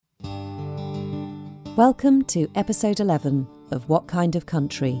Welcome to episode 11 of What Kind of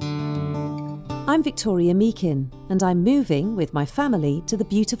Country? I'm Victoria Meakin, and I'm moving with my family to the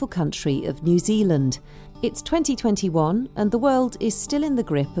beautiful country of New Zealand. It's 2021 and the world is still in the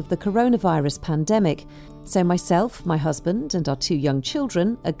grip of the coronavirus pandemic. So myself, my husband and our 2 young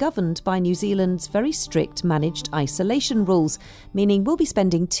children are governed by New Zealand's very strict managed isolation rules, meaning we'll be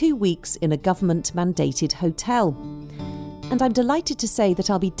spending 2 weeks in a government-mandated hotel. And I'm delighted to say that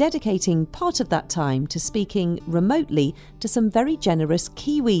I'll be dedicating part of that time to speaking remotely to some very generous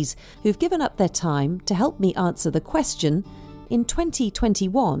Kiwis who've given up their time to help me answer the question, in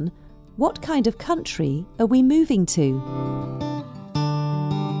 2021, what kind of country are we moving to?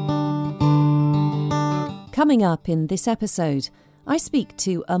 Coming up in this episode, I speak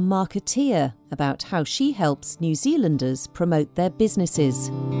to a marketeer about how she helps New Zealanders promote their businesses.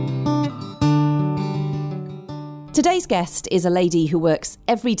 Today's guest is a lady who works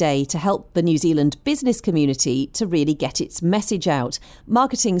every day to help the New Zealand business community to really get its message out.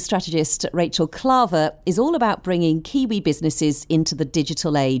 Marketing strategist Rachel Klaver is all about bringing Kiwi businesses into the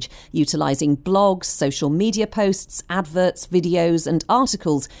digital age, utilising blogs, social media posts, adverts, videos and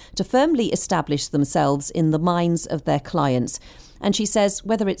articles to firmly establish themselves in the minds of their clients. And she says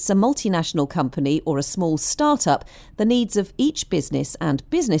whether it's a multinational company or a small startup, the needs of each business and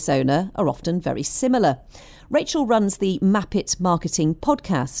business owner are often very similar. Rachel runs the Map It Marketing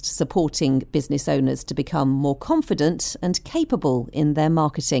podcast, supporting business owners to become more confident and capable in their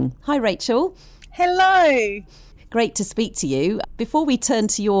marketing. Hi, Rachel. Hello. Great to speak to you. Before we turn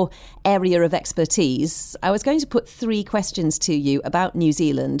to your area of expertise, I was going to put 3 questions to you about New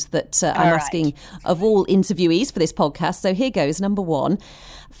Zealand that I'm asking of all interviewees for this podcast. So here goes. Number 1.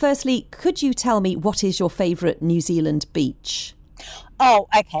 Firstly, could you tell me what is your favourite New Zealand beach? Oh,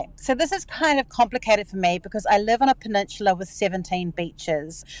 okay. So this is kind of complicated for me because I live on a peninsula with 17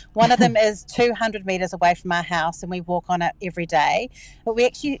 beaches. One of them is 200 metres away from our house and we walk on it every day. But we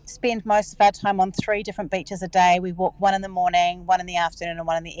actually spend most of our time on 3 different beaches a day. We walk one in the morning, one in the afternoon and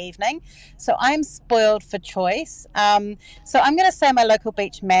one in the evening. So I'm spoiled for choice. So I'm going to say my local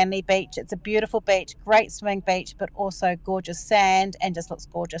beach, Manly Beach. It's a beautiful beach, great swimming beach, but also gorgeous sand and just looks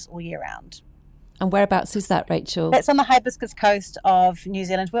gorgeous all year round. And whereabouts is that, Rachel? That's on the Hibiscus coast of New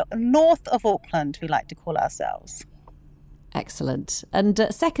Zealand. We're north of Auckland, we like to call ourselves. Excellent. And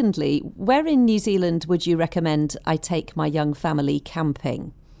secondly, where in New Zealand would you recommend I take my young family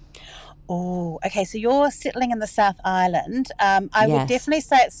camping? Oh, okay. So you're settling in the South Island. I would definitely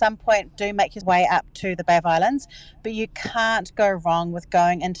say at some point do make your way up to the Bay of Islands, but you can't go wrong with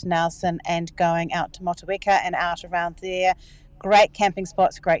going into Nelson and going out to Motueka and out around there. Great camping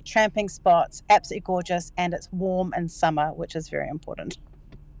spots, great tramping spots, absolutely gorgeous, and it's warm in summer, which is very important.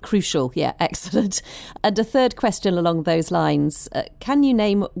 Crucial, yeah, excellent. And a third question along those lines, can you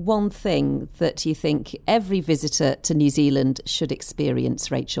name one thing that you think every visitor to New Zealand should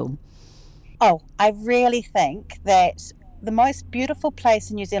experience, Rachel? Oh, I really think that the most beautiful place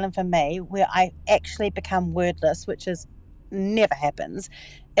in New Zealand for me, where I actually become wordless, which is never happens,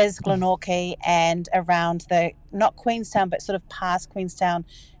 is Glenorchy and around not Queenstown, but sort of past Queenstown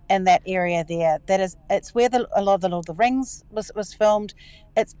in that area there. It's where a lot of the Lord of the Rings was filmed.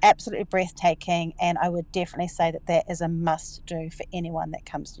 It's absolutely breathtaking, and I would definitely say that is a must-do for anyone that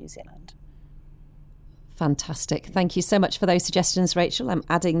comes to New Zealand. Fantastic. Thank you so much for those suggestions, Rachel. I'm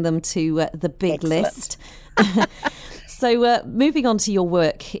adding them to the big list. So moving on to your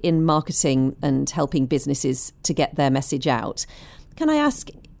work in marketing and helping businesses to get their message out, can I ask,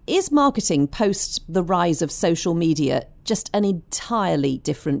 is marketing post the rise of social media just an entirely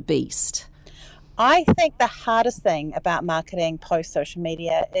different beast? I think the hardest thing about marketing post social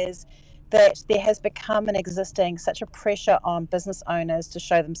media is that there has become such a pressure on business owners to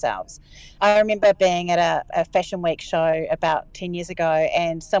show themselves. I remember being at a Fashion Week show about 10 years ago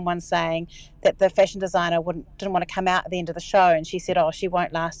and someone saying that the fashion designer didn't want to come out at the end of the show, and she said, she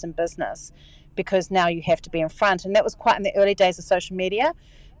won't last in business because now you have to be in front. And that was quite in the early days of social media.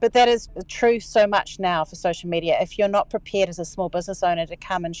 But that is true so much now for social media. If you're not prepared as a small business owner to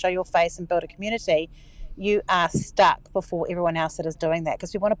come and show your face and build a community, you are stuck before everyone else that is doing that,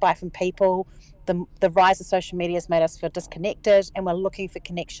 because we want to buy from people. The rise of social media has made us feel disconnected, and we're looking for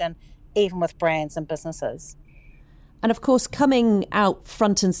connection even with brands and businesses. And of course, coming out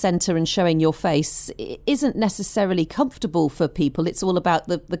front and centre and showing your face isn't necessarily comfortable for people. It's all about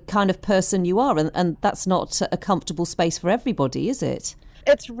the kind of person you are, and that's not a comfortable space for everybody, is it?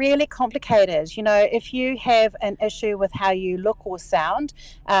 It's really complicated. If you have an issue with how you look or sound,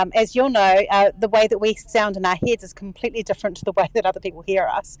 as you'll know, the way that we sound in our heads is completely different to the way that other people hear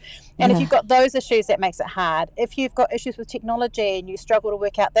us. And if Yeah. you've got those issues, that makes it hard. If you've got issues with technology and you struggle to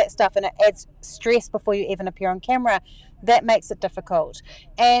work out that stuff and it adds stress before you even appear on camera, that makes it difficult.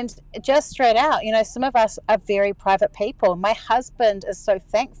 And just straight out, some of us are very private people. My husband is so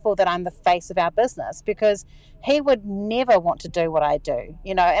thankful that I'm the face of our business because he would never want to do what I do,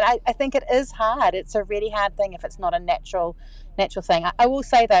 and I think it is hard. It's a really hard thing if it's not a natural thing. I will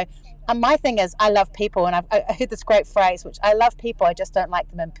say though, my thing is I love people, and I heard this great phrase, which I love people, I just don't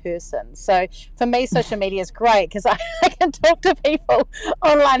like them in person. So for me, social media is great because I can talk to people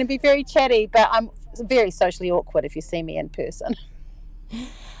online and be very chatty, but I'm very socially awkward if you see me in person.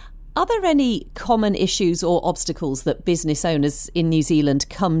 Are there any common issues or obstacles that business owners in New Zealand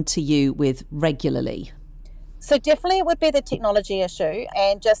come to you with regularly? So definitely it would be the technology issue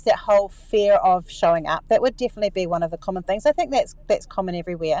and just that whole fear of showing up. That would definitely be one of the common things. I think that's common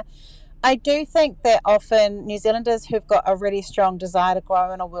everywhere. I do think that often New Zealanders who've got a really strong desire to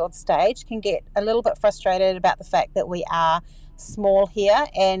grow on a world stage can get a little bit frustrated about the fact that we are small here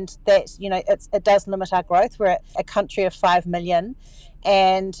and that, it does limit our growth. We're a country of 5 million.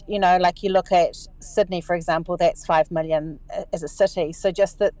 And, like you look at Sydney, for example, that's 5 million as a city. So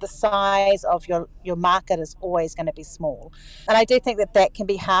just the size of your market is always going to be small. And I do think that can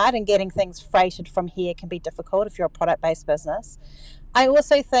be hard, and getting things freighted from here can be difficult if you're a product-based business. I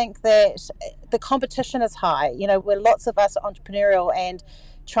also think that the competition is high. Where lots of us are entrepreneurial and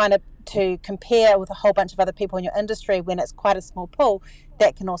trying to compare with a whole bunch of other people in your industry when it's quite a small pool,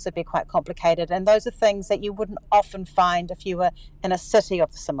 that can also be quite complicated. And those are things that you wouldn't often find if you were in a city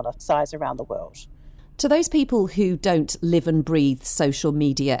of a similar size around the world. To those people who don't live and breathe social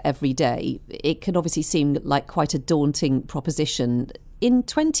media every day, it can obviously seem like quite a daunting proposition. In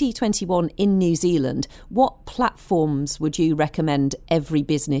 2021 in New Zealand, what platforms would you recommend every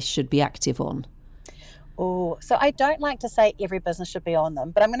business should be active on? Oh, so I don't like to say every business should be on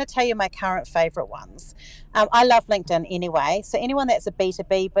them, but I'm going to tell you my current favourite ones. I love LinkedIn anyway. So anyone that's a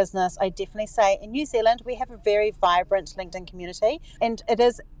B2B business, I definitely say in New Zealand, we have a very vibrant LinkedIn community, and it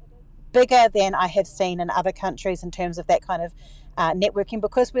is bigger than I have seen in other countries in terms of that kind of networking.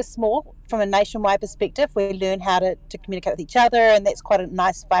 Because we're small from a nationwide perspective, we learn how to communicate with each other, and that's quite a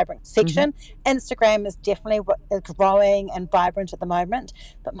nice vibrant section. Instagram is definitely growing and vibrant at the moment,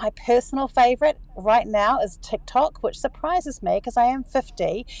 but my personal favorite right now is TikTok, which surprises me because I am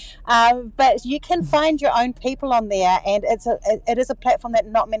 50, but you can find your own people on there, and it is a platform that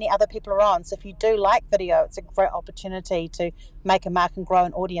not many other people are on. So if you do like video, it's a great opportunity to make a mark and grow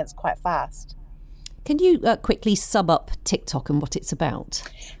an audience quite fast. Can you quickly sum up TikTok and what it's about?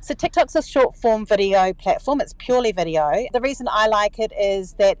 So TikTok's a short form video platform. It's purely video. The reason I like it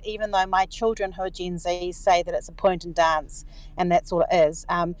is that even though my children who are Gen Z say that it's a point and dance and that's all it is,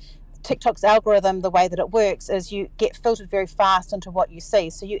 TikTok's algorithm, the way that it works is you get filtered very fast into what you see.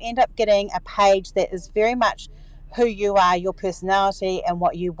 So you end up getting a page that is very much who you are, your personality and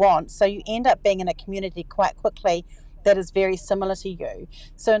what you want. So you end up being in a community quite quickly that is very similar to you.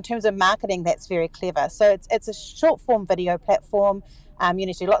 So in terms of marketing, that's very clever. So it's a short form video platform. You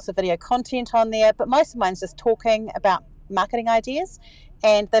need to do lots of video content on there, but most of mine's just talking about marketing ideas,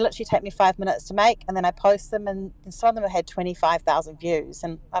 and they literally take me 5 minutes to make, and then I post them, and some of them have had 25,000 views,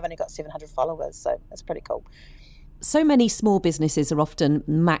 and I've only got 700 followers, so it's pretty cool. So many small businesses are often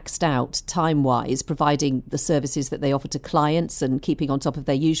maxed out time-wise, providing the services that they offer to clients and keeping on top of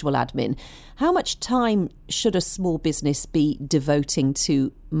their usual admin. How much time should a small business be devoting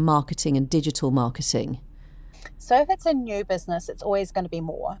to marketing and digital marketing? So if it's a new business, it's always going to be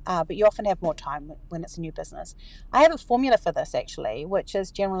more, but you often have more time when it's a new business. I have a formula for this actually, which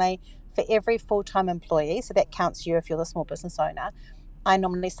is generally for every full-time employee, so that counts you if you're the small business owner, I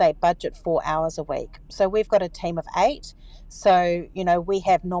normally say budget 4 hours a week. So we've got a team of 8. So, we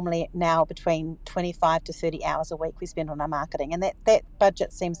have normally now between 25 to 30 hours a week we spend on our marketing. And that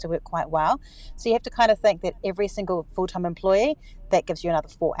budget seems to work quite well. So you have to kind of think that every single full-time employee, that gives you another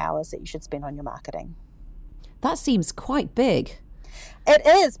 4 hours that you should spend on your marketing. That seems quite big. It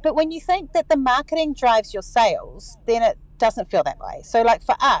is. But when you think that the marketing drives your sales, then it doesn't feel that way. So like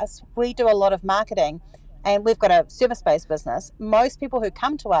for us, we do a lot of marketing, and we've got a service-based business. Most people who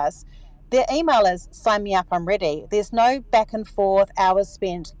come to us, their email is, sign me up, I'm ready. There's no back and forth, hours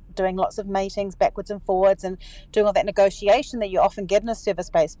spent doing lots of meetings backwards and forwards and doing all that negotiation that you often get in a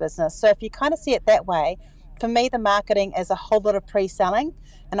service-based business. So if you kind of see it that way, for me, the marketing is a whole lot of pre-selling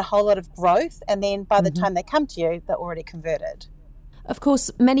and a whole lot of growth. And then by the time they come to you, they're already converted. Of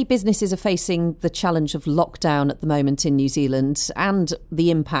course, many businesses are facing the challenge of lockdown at the moment in New Zealand and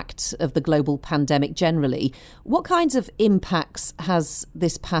the impact of the global pandemic generally. What kinds of impacts has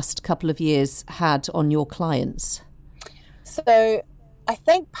this past couple of years had on your clients? So I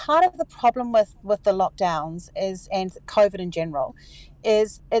think part of the problem with the lockdowns is, and COVID in general,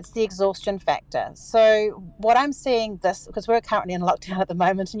 is it's the exhaustion factor. So what I'm seeing this, because we're currently in lockdown at the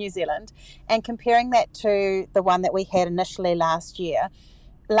moment in New Zealand, and comparing that to the one that we had initially last year.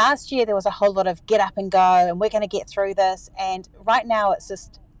 Last year there was a whole lot of get up and go and we're going to get through this. And right now it's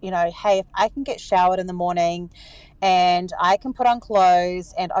just, hey, if I can get showered in the morning and I can put on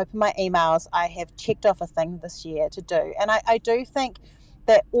clothes and open my emails, I have checked off a thing this year to do. And I do think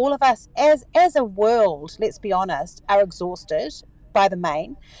that all of us as a world, let's be honest, are exhausted by the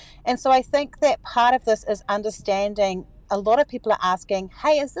main. And so I think that part of this is understanding. A lot of people are asking,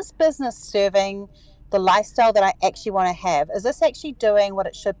 hey, is this business serving the lifestyle that I actually want to have? Is this actually doing what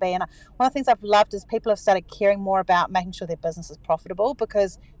it should be? And one of the things I've loved is people have started caring more about making sure their business is profitable,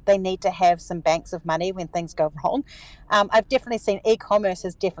 because they need to have some banks of money when things go wrong. I've definitely seen e-commerce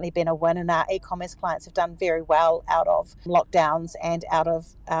has definitely been a win, and our e-commerce clients have done very well out of lockdowns and out of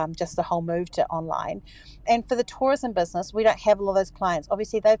just the whole move to online. And for the tourism business, we don't have a lot of those clients.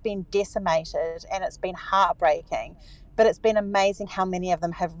 Obviously, they've been decimated and it's been heartbreaking. But it's been amazing how many of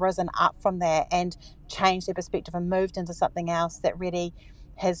them have risen up from there and changed their perspective and moved into something else that really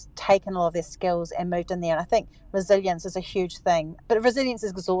has taken all of their skills and moved in there. And I think resilience is a huge thing, but resilience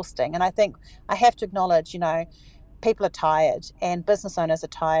is exhausting. And I think I have to acknowledge, people are tired and business owners are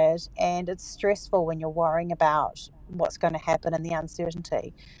tired, and it's stressful when you're worrying about what's going to happen and the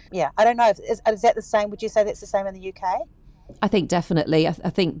uncertainty. Yeah, I don't know. Is that the same? Would you say that's the same in the UK? I think definitely. I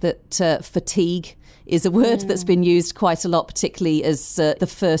think that fatigue is a word that's been used quite a lot, particularly as the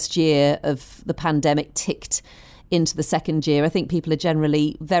first year of the pandemic ticked into the second year. I think people are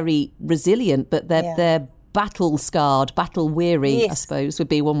generally very resilient, but they're battle scarred, battle weary, yes, I suppose would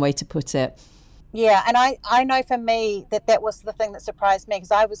be one way to put it. Yeah, and I know for me that was the thing that surprised me,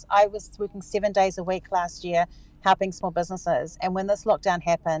 because I was working 7 days a week last year helping small businesses, and when this lockdown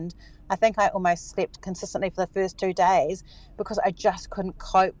happened, I think I almost slept consistently for the first 2 days because I just couldn't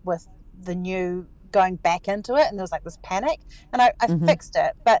cope with the new going back into it, and there was like this panic, and I fixed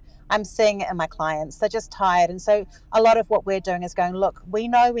it, but I'm seeing it in my clients. They're just tired, and so a lot of what we're doing is going, look, we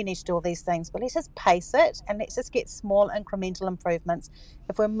know we need to do all these things, but let's just pace it and let's just get small incremental improvements.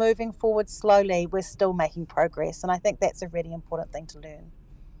 If we're moving forward slowly, we're still making progress, and I think that's a really important thing to learn.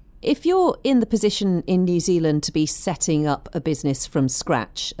 If you're in the position in New Zealand to be setting up a business from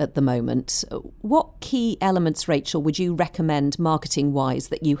scratch at the moment, what key elements, Rachel, would you recommend marketing-wise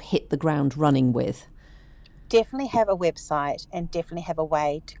that you hit the ground running with? Definitely have a website and definitely have a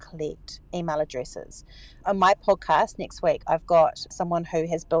way to collect email addresses. On my podcast next week, I've got someone who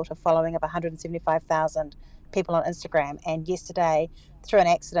has built a following of 175,000 people on Instagram, and yesterday, through an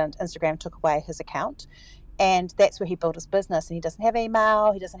accident, Instagram took away his account. And that's where he built his business, and he doesn't have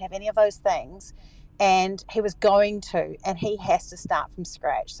email, he doesn't have any of those things, and he was going to, and he has to start from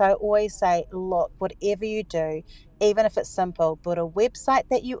scratch. So I always say, look, whatever you do, even if it's simple, build a website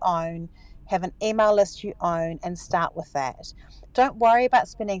that you own, have an email list you own, and start with that. Don't worry about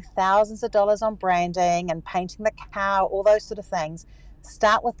spending thousands of dollars on branding and painting the car, all those sort of things.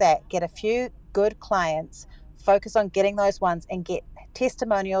 Start with that, get a few good clients, focus on getting those ones and get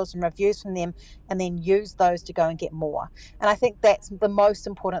testimonials and reviews from them, and then use those to go and get more. And I think that's the most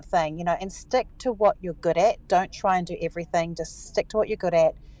important thing, and stick to what you're good at. Don't try and do everything, just stick to what you're good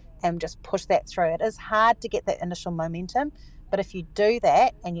at and just push that through. It is hard to get that initial momentum, but if you do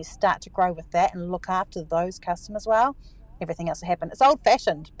that and you start to grow with that and look after those customers well, everything else will happen. It's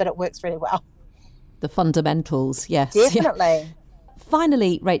old-fashioned, but it works really well. The fundamentals, yes. Definitely. Yeah.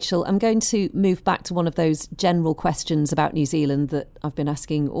 Finally, Rachel, I'm going to move back to one of those general questions about New Zealand that I've been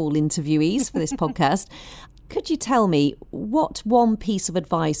asking all interviewees for this podcast. Could you tell me, what one piece of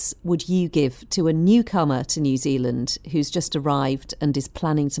advice would you give to a newcomer to New Zealand who's just arrived and is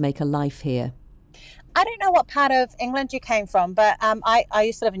planning to make a life here? I don't know what part of England you came from, but I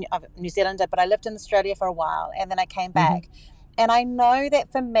used to live in New Zealand, but I lived in Australia for a while, and then I came back. And I know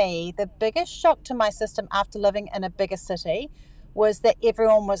that for me, the biggest shock to my system after living in a bigger city was that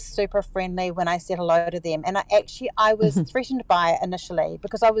everyone was super friendly when I said hello to them. And I was threatened by it initially,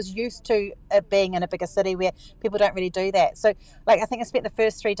 because I was used to it being in a bigger city where people don't really do that. So I think I spent the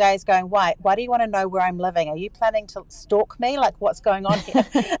first 3 days going, why do you want to know where I'm living? Are you planning to stalk me? Like, what's going on here?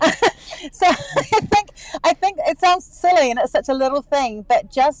 So I think it sounds silly and it's such a little thing,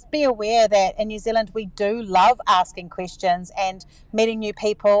 but just be aware that in New Zealand we do love asking questions and meeting new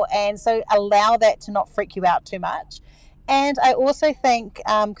people, and so allow that to not freak you out too much. And I also think,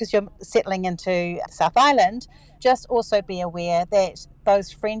 because you're settling into South Island, just also be aware that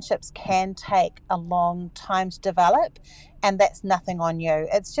those friendships can take a long time to develop, and that's nothing on you.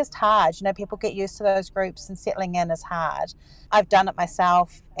 It's just hard. People get used to those groups, and settling in is hard. I've done it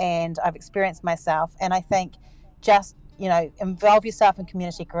myself and I've experienced myself, and I think just, involve yourself in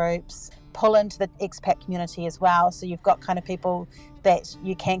community groups, pull into the expat community as well, so you've got kind of people that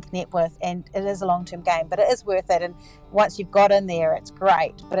you can connect with, and it is a long-term game, but it is worth it. And once you've got in there, it's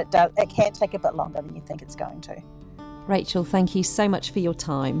great, but it can take a bit longer than you think it's going to. Rachel, thank you so much for your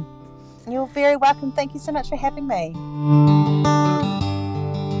time. You're very welcome. Thank you so much for having me.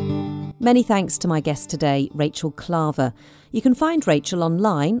 Many thanks to my guest today, Rachel Klaver. You can find Rachel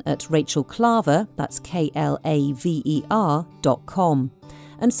online at Rachel Klaver, that's KLAVER.com,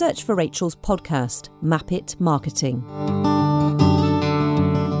 and search for Rachel's podcast, Map It Marketing.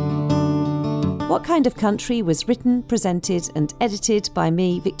 What Kind of Country was written, presented and edited by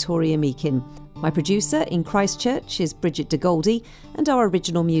me, Victoria Meakin. My producer in Christchurch is Bridget de Goldie, and our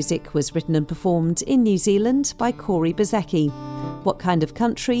original music was written and performed in New Zealand by Corey Bezecchi. What Kind of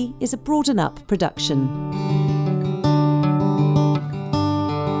Country is a Broaden Up production.